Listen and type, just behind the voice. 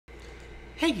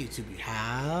Hey YouTube, we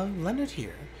have Leonard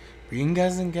here. Bringing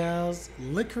guys and gals,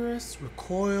 Lycoris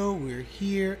Recoil. We're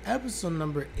here, episode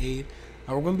number 8.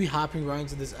 We're going to be hopping right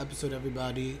into this episode,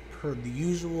 everybody, per the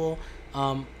usual.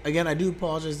 Again, I do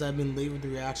apologize that I've been late with the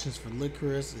reactions for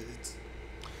Lycoris.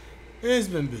 It's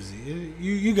been busy.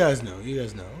 You guys know.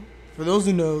 For those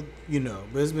who know, you know,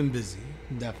 but it's been busy,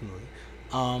 definitely.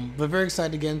 But very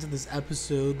excited to get into this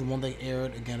episode, the one that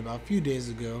aired again about a few days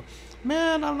ago.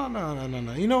 Man,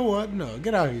 no. You know what? No,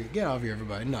 get out of here. Get out of here,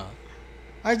 everybody. No.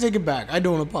 I take it back. I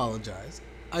don't apologize.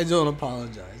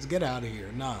 Get out of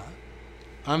here. Nah.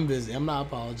 I'm busy. I'm not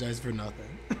apologizing for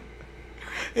nothing.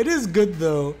 It is good,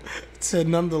 though, to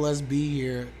nonetheless be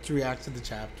here to react to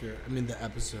the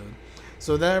episode.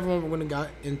 So that everyone, we're going to get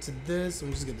into this.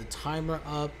 I'm just get the timer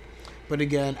up. But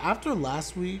again, after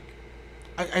last week,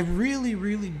 I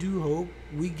really do hope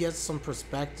we get some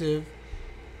perspective.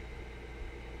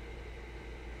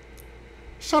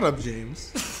 Shut up,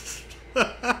 James.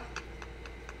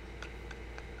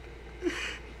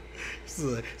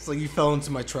 It's like you fell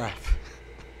into my trap.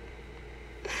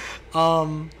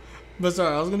 But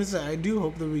sorry, I was gonna say I do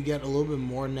hope that we get a little bit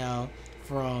more now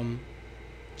from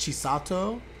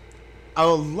CHISATO. I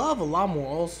would love a lot more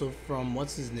also from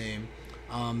what's his name,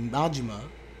 Majima,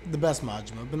 the best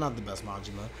Majima, but not the best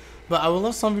Majima. But I would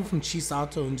love something from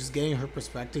CHISATO and just getting her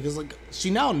perspective, because like she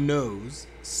now knows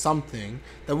something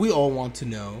that we all want to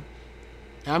know,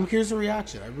 and I'm curious her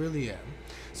reaction. I really am.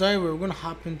 So anyway, we're gonna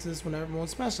hop into this when everyone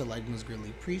smash that like most greatly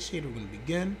appreciated. We're gonna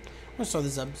begin. We're gonna start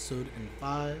this episode in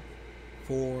 5,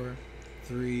 4,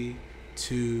 3,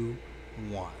 2,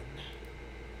 1.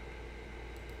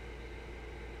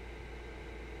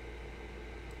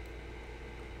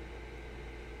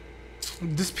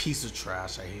 This piece of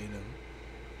trash, I hate him.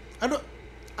 I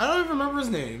don't even remember his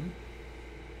name.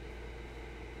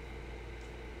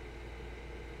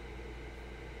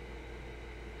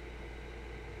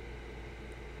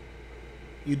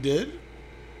 You did?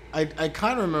 I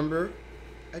kind of remember.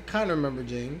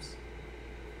 James.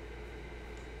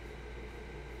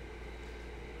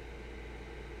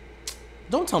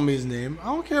 Don't tell me his name. I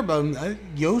don't care about him.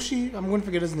 Yoshi? I'm going to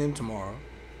forget his name tomorrow.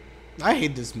 I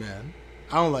hate this man.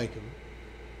 I don't like him.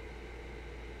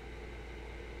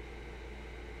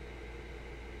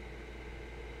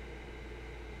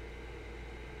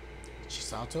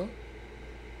 Chisato?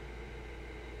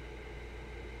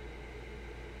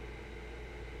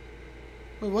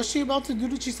 Wait, what's she about to do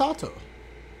to Chisato?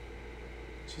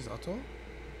 Chisato?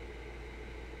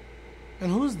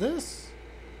 And who is this?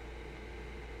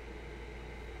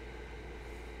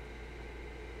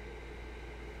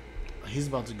 He's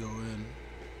about to go in.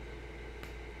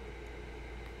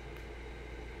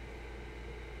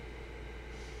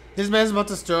 This man's about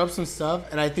to stir up some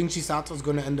stuff, and I think Chisato's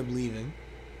going to end up leaving.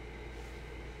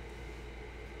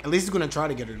 At least he's going to try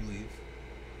to get her to leave.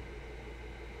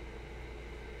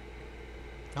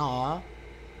 Aww.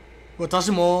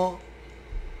 Watashi mo.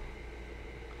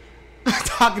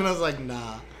 Takina's like,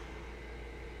 nah.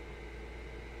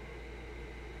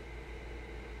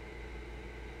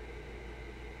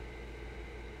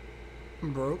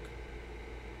 I'm broke.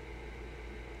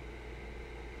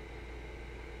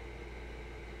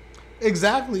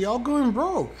 Exactly, y'all going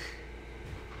broke.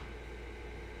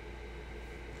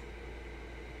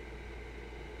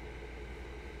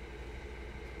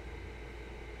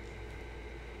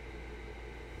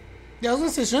 Yeah, I was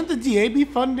gonna say, shouldn't the DA be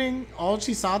funding all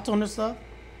Chisato and her stuff?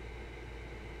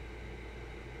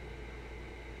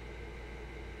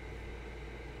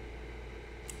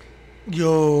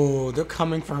 Yo, they're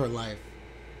coming for her life.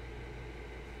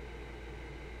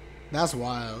 That's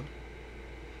wild.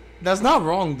 That's not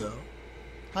wrong, though.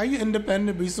 How are you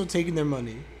independent but you still taking their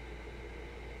money?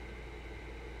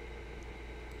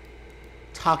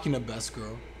 Takina, best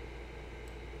girl.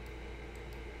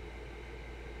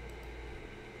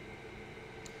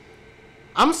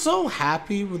 I'm so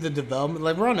happy with the development.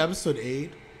 Like, we're on episode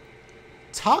 8.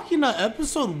 Takina,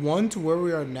 episode 1 to where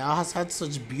we are now, has had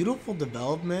such beautiful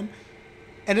development.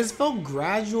 And it's felt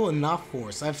gradual and not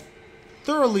forced. I've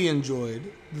thoroughly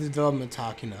enjoyed the development of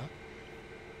Takina.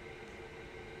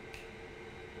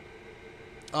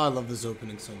 Oh, I love this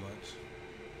opening so much.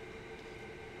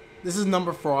 This is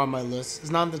number 4 on my list.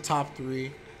 It's not in the top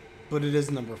 3, but it is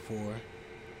number 4.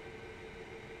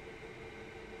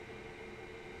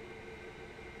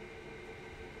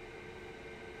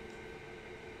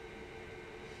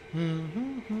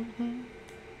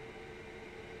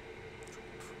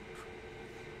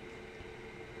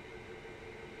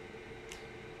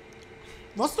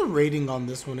 What's the rating on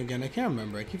this one again? I can't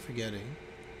remember. I keep forgetting.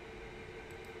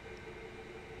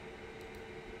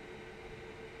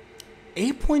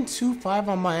 8.25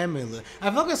 on my anime list. I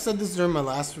feel like I said this during my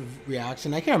last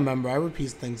reaction. I can't remember. I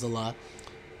repeat things a lot.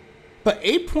 But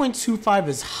 8.25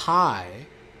 is high.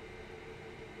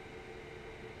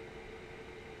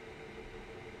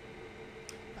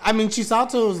 I mean,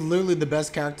 Chisato is literally the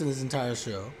best character in this entire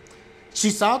show.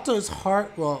 Chisato is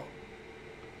hard. Well,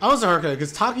 I was a her character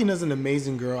because Takina is an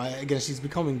amazing girl. Again, she's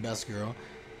becoming best girl.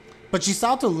 But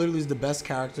Chisato literally is the best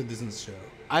character in this show.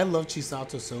 I love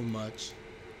Chisato so much.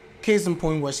 Case in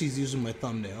point why she's using my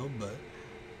thumbnail, but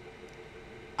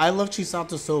I love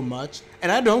Chisato so much.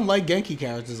 And I don't like Genki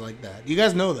characters like that. You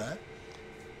guys know that.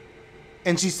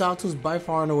 And Chisato is by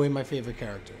far and away my favorite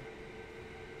character.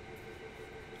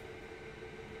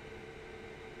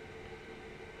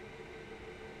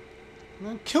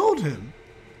 Man, killed him.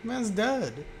 Man's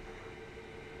dead.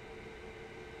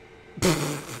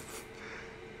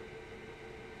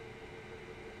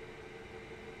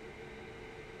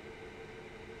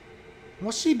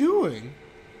 What's she doing?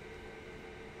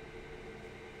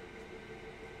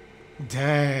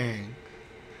 Dang.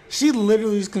 She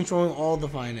literally is controlling all the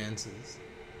finances.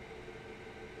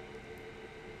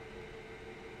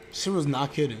 She was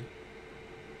not kidding.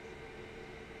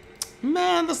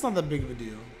 Man, that's not that big of a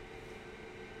deal.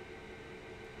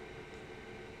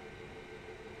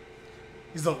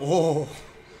 He's like, oh.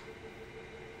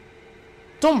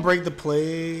 Don't break the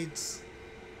plates.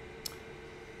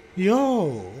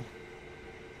 Yo.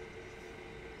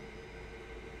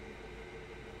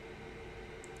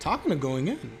 Takina going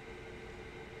in.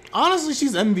 Honestly,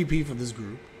 she's MVP for this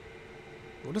group.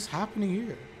 What is happening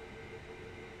here?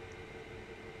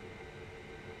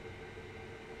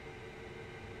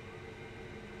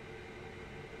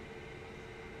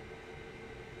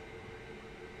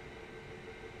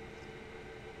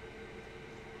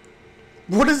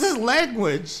 What is this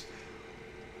language?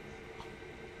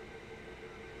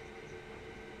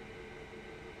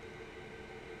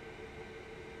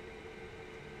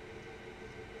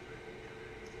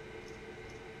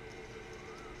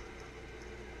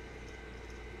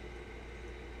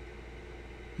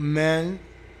 Men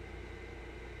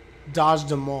dodged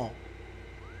them all.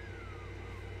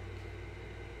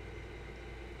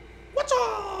 What's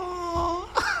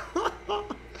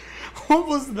What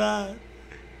was that?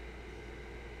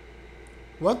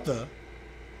 What the?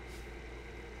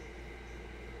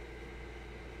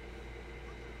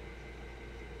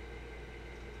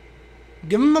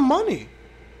 Give him the money.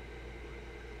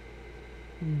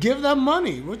 Give that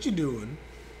money. What you doing?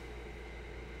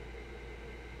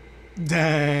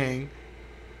 Dang.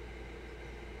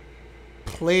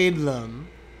 Played them.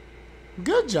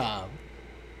 Good job.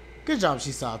 Good job,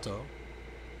 Chisato.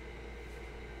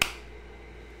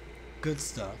 Good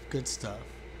stuff. Good stuff.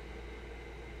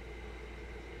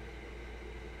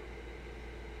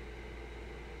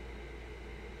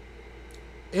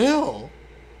 Ew.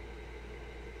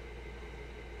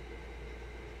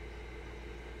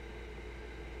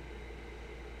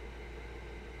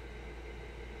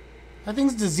 That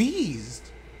thing's diseased.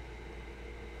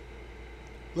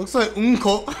 Looks like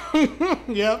unko.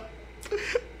 Yep.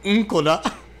 Unko da.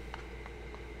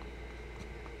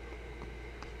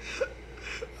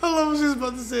 I love what she's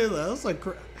about to say that. That's like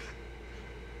crap.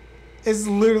 It's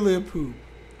literally a poop.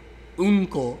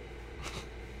 Unko.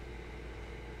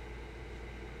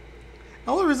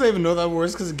 The only reason I even know that word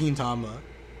is because of Gintama.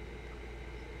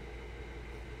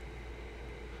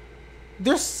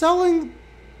 They're selling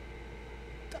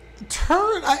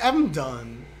turd. I'm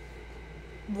done.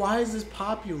 Why is this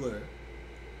popular?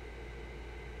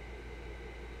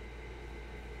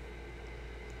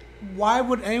 Why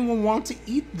would anyone want to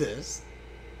eat this?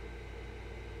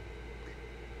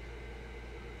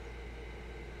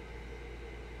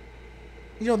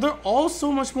 You know, they're all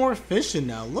so much more efficient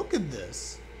now. Look at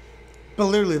this. But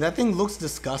literally, that thing looks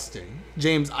disgusting.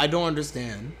 James, I don't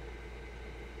understand.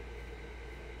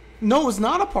 No, it's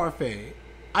not a parfait.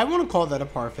 I wouldn't call that a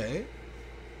parfait.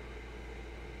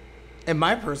 In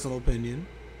my personal opinion.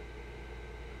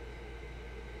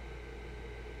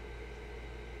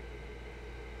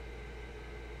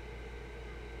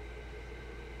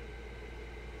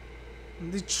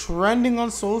 They're trending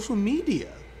on social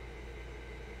media.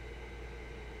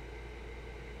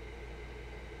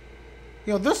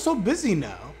 Yo, they're so busy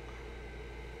now.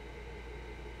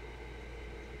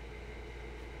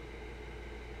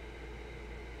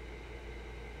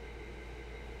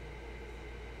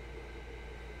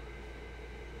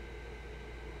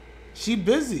 She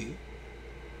busy.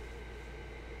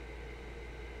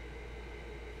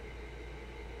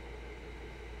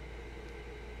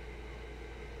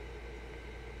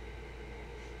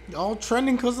 All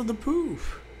trending because of the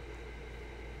poof.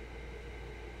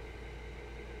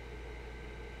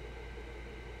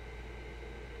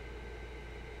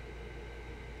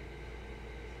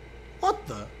 What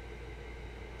the?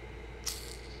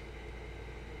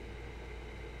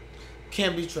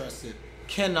 Can't be trusted.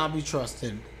 Cannot be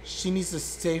trusted. She needs to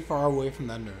stay far away from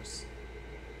that nurse.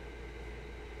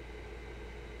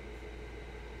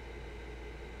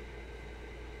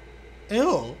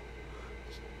 Ew.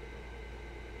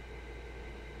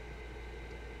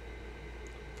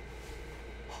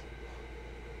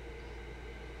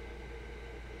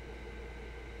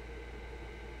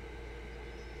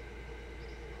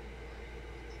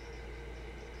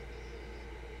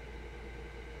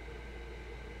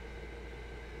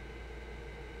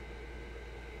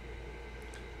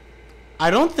 I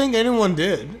don't think anyone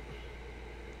did.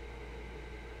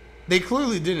 They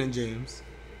clearly didn't, James.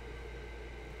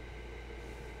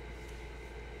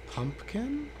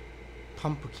 Pumpkin?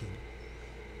 Pumpkin.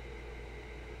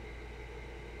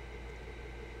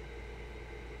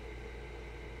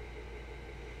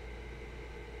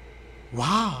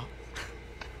 Wow.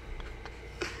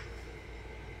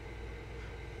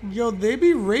 Yo, they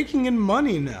be raking in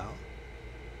money now.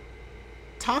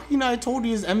 Takina, I told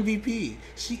you, is MVP.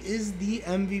 She is the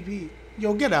MVP.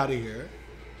 Yo, get out of here.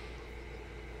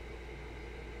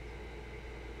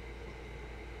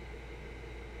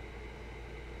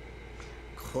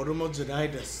 Kodomo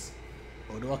janai desu.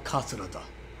 Ore wa katsura da.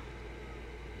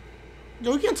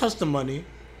 Yo, you can't touch the money.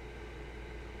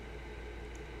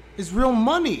 It's real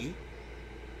money.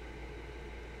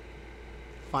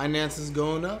 Finances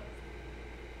going up.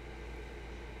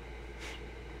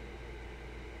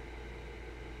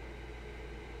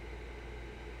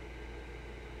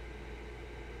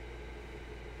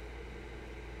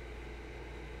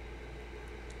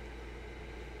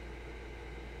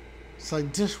 It's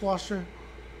like dishwasher.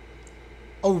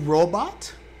 A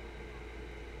robot?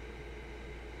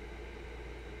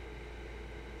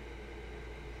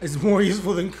 It's more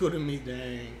useful than Kurumi,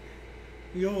 dang.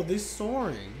 Yo, they're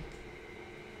soaring.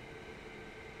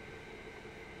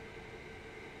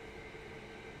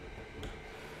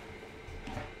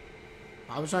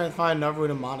 I was trying to find another way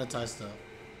to monetize stuff.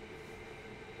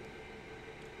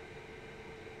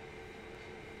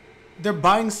 They're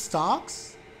buying stocks?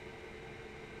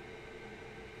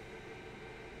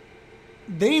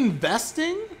 They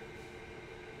investing?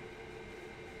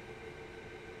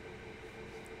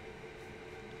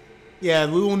 Yeah,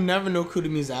 we will never know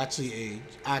Kurumi's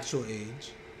actual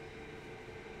age.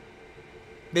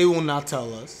 They will not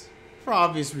tell us. For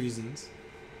obvious reasons.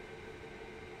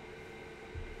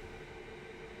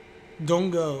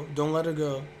 Don't go. Don't let her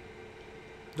go.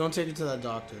 Don't take her to that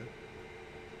doctor.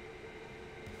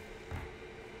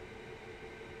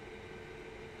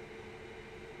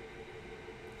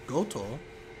 Goto?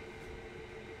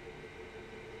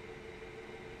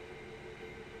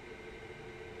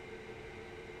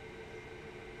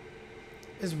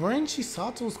 Is wearing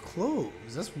Chisato's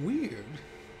clothes. That's weird.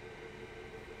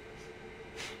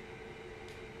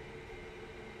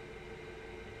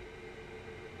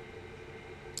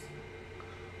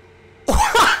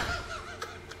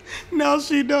 Now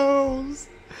she knows.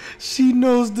 She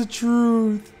knows the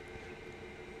truth.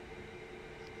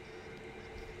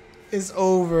 It's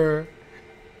over.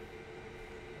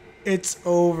 It's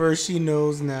over. She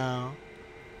knows now.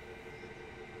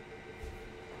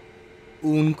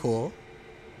 Unko.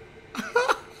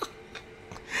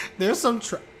 There's some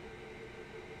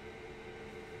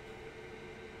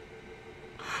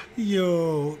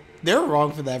Yo, they're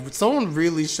wrong for that. Someone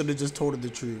really should have just told her the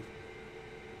truth.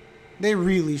 They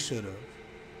really should have.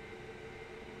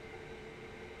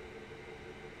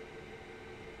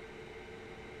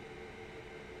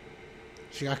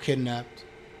 She got kidnapped.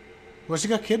 Well, she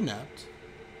got kidnapped.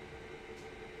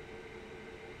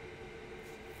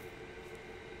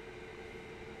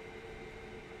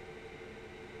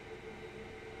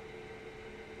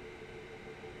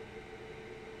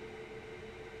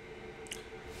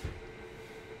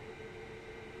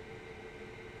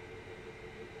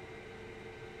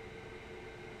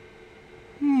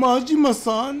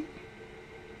 Majima-san.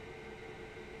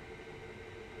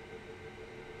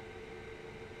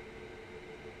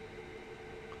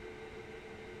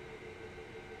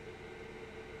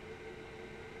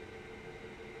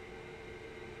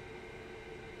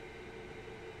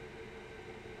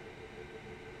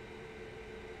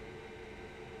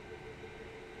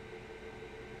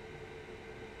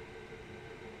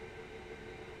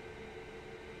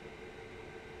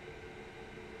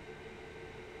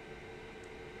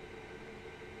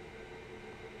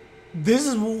 This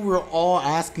is what we're all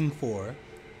asking for.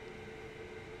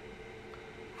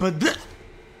 But this...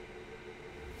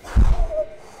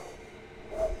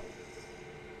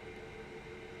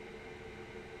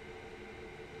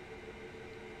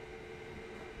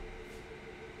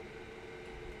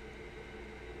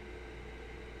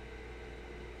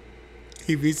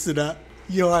 He beats it up.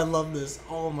 Yo, I love this.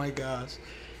 Oh my gosh.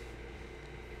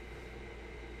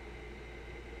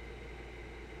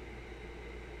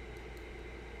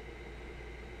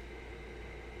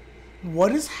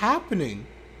 What is happening?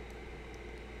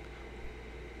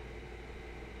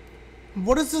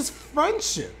 What is this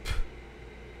friendship?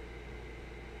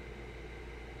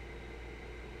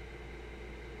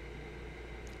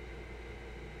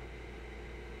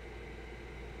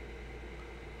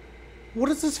 What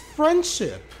is this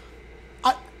friendship?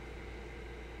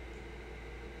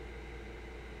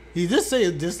 He did say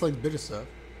he disliked bitter stuff.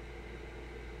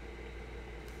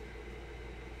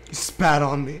 He spat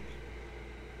on me.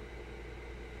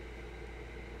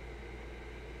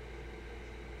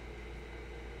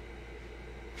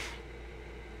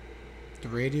 The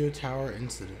radio tower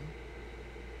incident.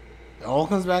 It all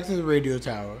comes back to the radio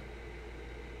tower.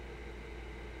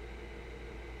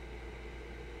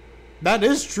 That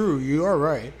is true. You are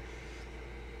right.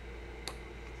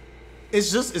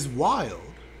 It's wild.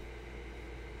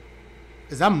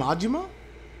 Is that Majima?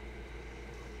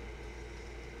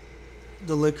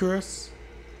 The Lycoris?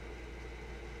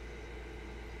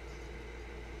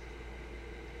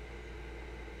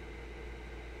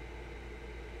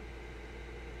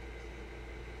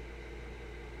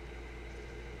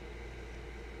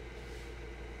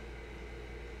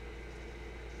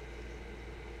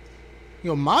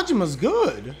 Yo, Majima's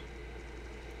good.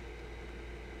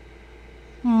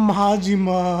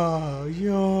 Majima,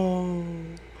 yo.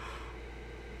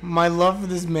 My love for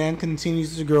this man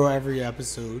continues to grow every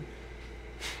episode.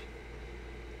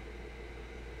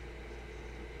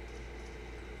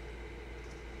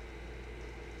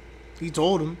 He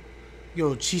told him,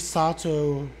 yo,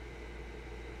 Chisato,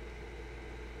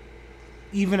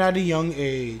 even at a young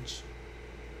age.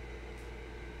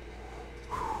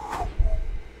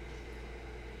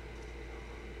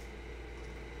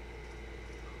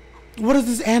 What is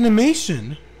this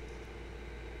animation?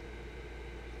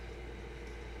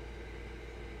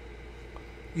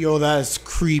 Yo, that is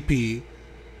creepy.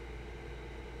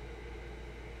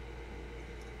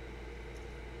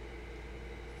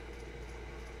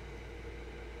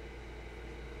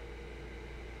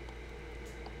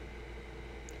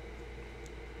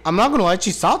 I'm not gonna lie,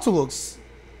 Chisato looks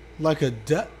like a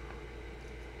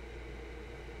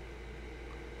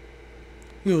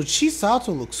Yo,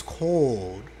 Chisato looks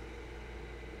cold.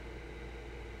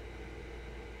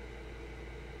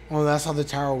 Oh, that's how the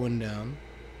tower went down.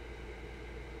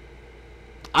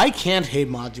 I can't hate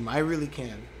Majima. I really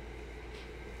can't.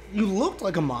 You looked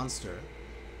like a monster.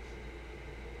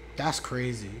 That's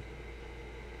crazy.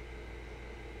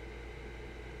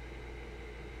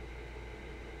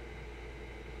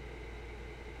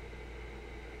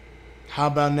 How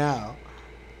about now?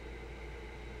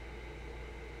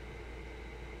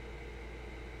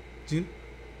 Dude.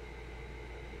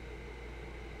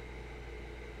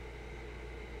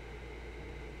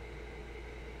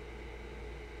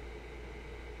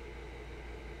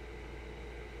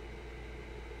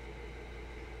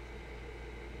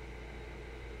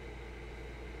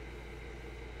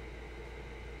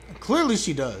 Clearly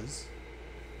she does.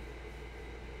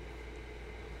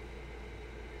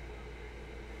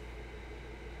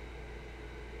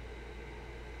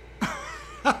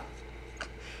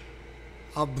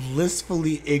 I'm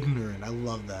blissfully ignorant. I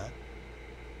love that.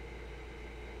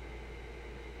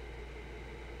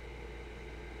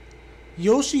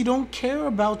 Yoshi don't care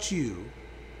about you.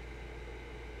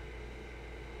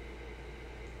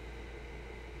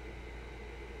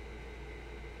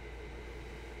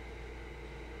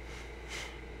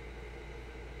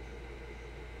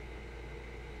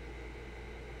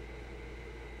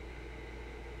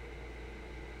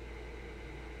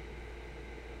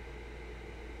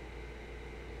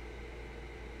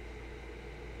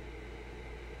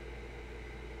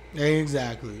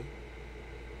 Exactly.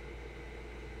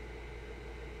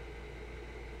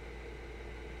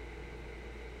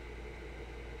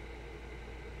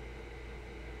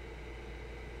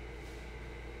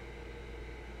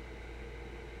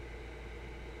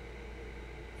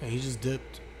 Yeah, he just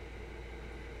dipped.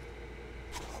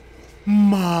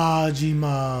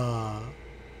 Majima.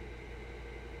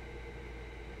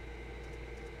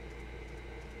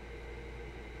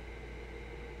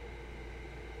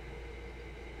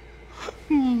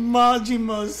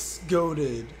 Majima's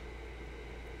goated.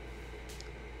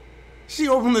 She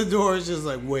opened the door, it's just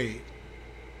like, wait.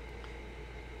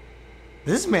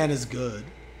 This man is good.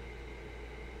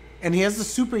 And he has the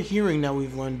super hearing that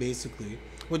we've learned, basically.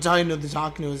 Which I know the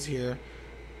Takina is here.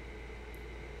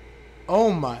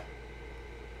 Oh my.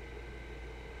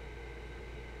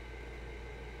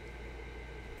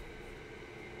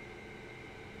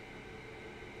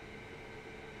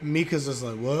 Mika's just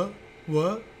like, what?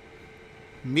 What?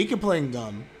 Mika playing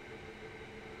dumb.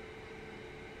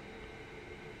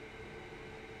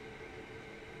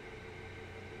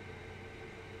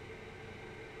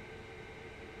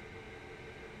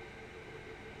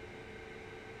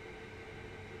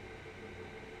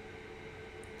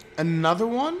 Another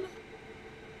one?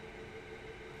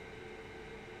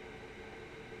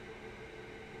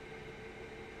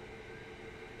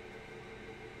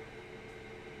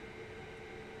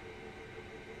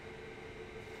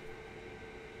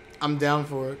 I'm down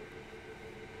for it.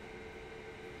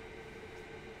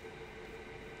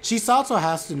 Chisato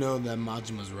has to know that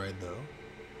Majima's right, though.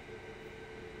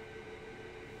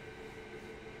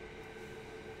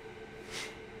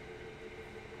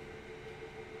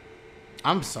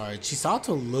 I'm sorry, Chisato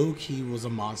low-key was a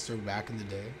monster back in the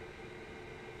day.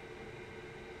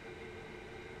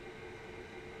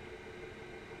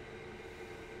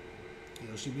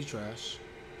 Yoshi be trash.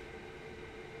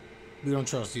 We don't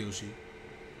trust Yoshi.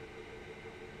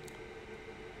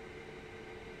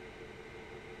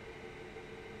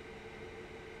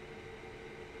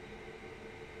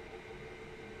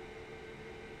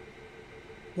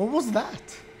 What was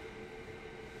that?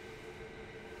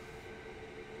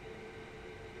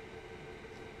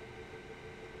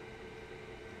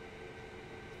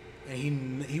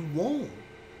 And he won't.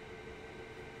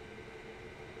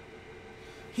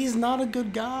 He's not a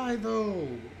good guy though.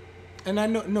 And I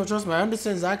know, no, trust me, I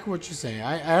understand exactly what you're saying.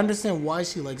 I understand why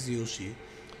she likes Yoshi.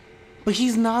 But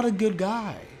he's not a good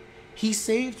guy. He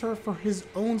saved her for his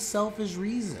own selfish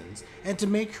reasons and to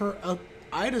make her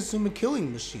I'd assume, a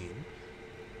killing machine.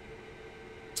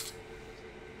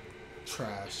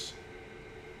 Trash.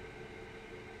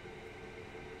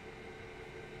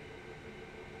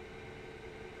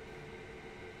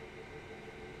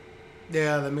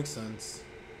 Yeah, that makes sense.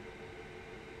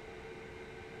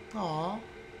 Aww.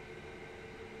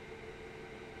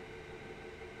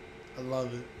 I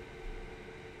love it.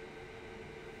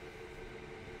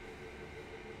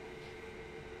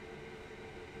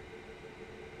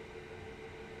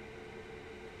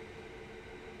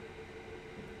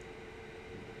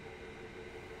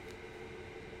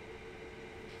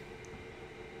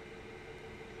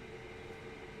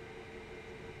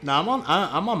 Now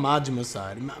I'm on Majima's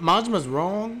side. Majima's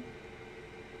wrong,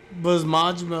 but is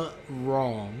Majima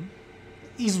wrong?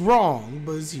 He's wrong,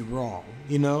 but is he wrong?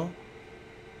 You know?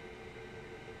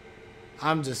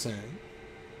 I'm just saying.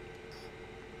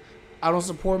 I don't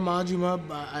support Majima,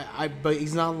 but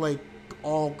he's not like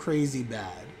all crazy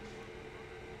bad.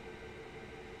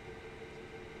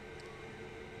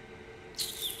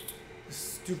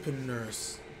 Stupid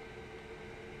nurse.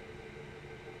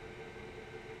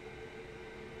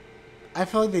 I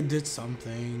feel like they did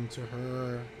something to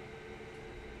her.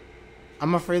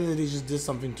 I'm afraid that they just did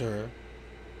something to her.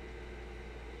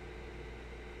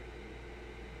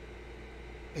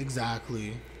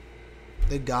 Exactly.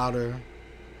 They got her.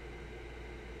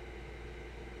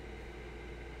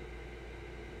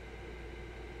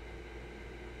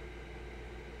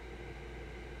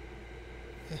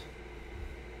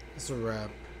 It's a wrap.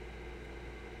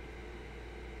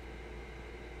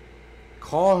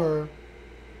 Call her.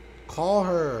 Call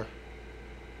her.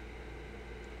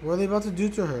 What are they about to do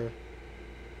to her?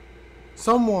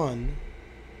 Someone.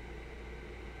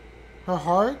 Her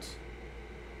heart?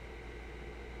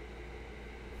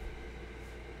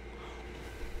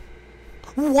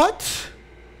 What?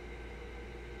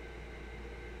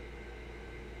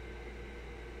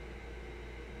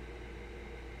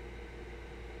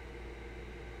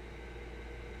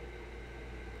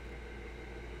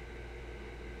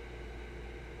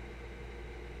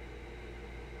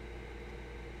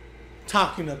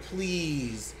 Takina,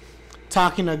 please.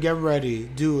 Takina, get ready.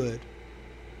 Do it.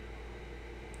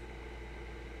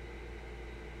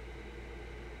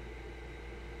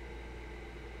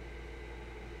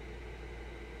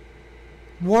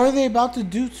 What are they about to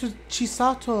do to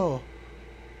Chisato?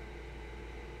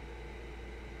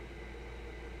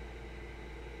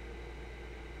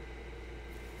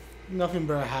 Nothing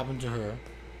better happened to her.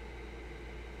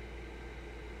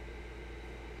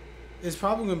 It's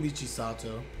probably going to be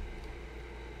Chisato.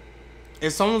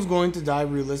 If someone's going to die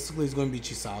realistically, it's going to be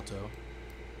Chisato.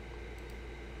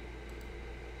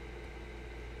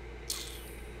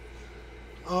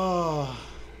 Oh.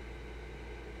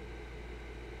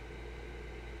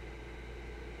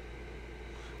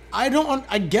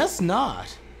 I guess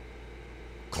not.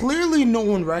 Clearly no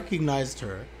one recognized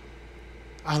her.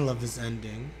 I love this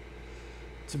ending.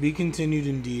 To be continued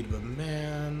indeed, but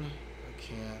man, I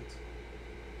can't.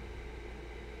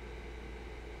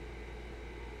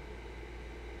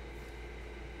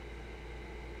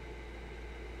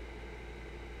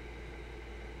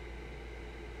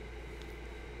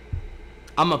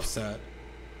 I'm upset.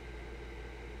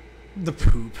 The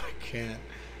poop, I can't.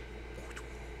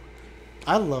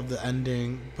 I love the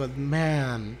ending, but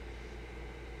man,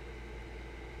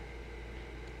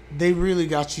 they really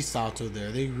got Chisato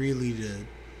there. They really did.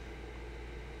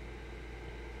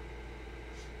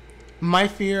 My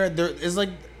fear there is like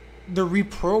they're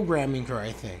reprogramming her,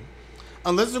 I think.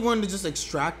 Unless they're going to just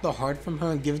extract the heart from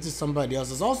her and give it to somebody else,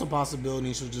 there's also a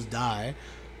possibility she'll just die.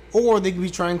 Or they could be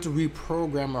trying to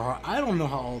reprogram her heart. I don't know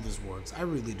how all this works. I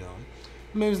really don't.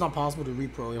 Maybe it's not possible to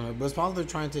reprogram her, but it's possible they're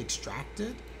trying to extract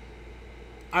it.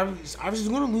 I was just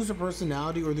going to lose her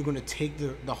personality, or they're going to take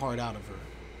the heart out of her.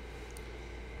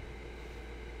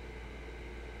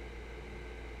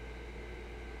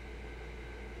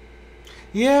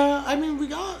 Yeah, I mean, we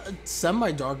got a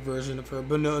semi-dark version of her,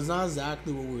 but no, it's not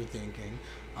exactly what we were thinking.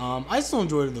 I still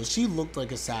enjoyed it though. She looked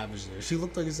like a savage there. She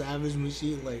looked like a savage when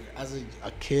she, like, as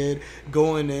a kid,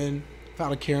 going in,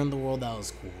 found a care in the world. That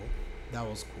was cool. That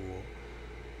was cool.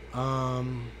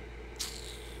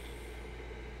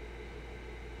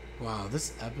 Wow,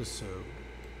 this episode.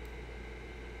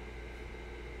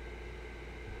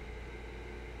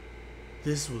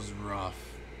 This was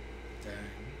rough. Dang.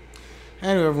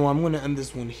 Anyway, everyone, I'm going to end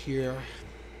this one here.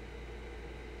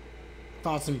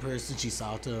 Thoughts and prayers to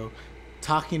Chisato.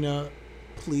 Takina,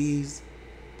 please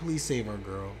save our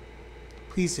girl.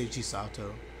 Please save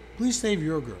Chisato. Please save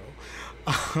your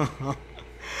girl.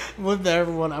 With that,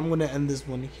 everyone, I'm going to end this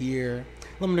one here.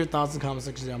 Let me know your thoughts in the comment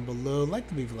section down below. Like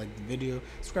the video if you like the video.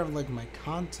 Subscribe if you like my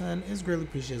content. It's greatly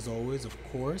appreciated as always, of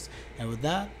course. And with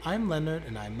that, I'm Leonard,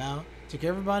 and I'm out. Take care,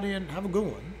 everybody, and have a good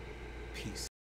one. Peace.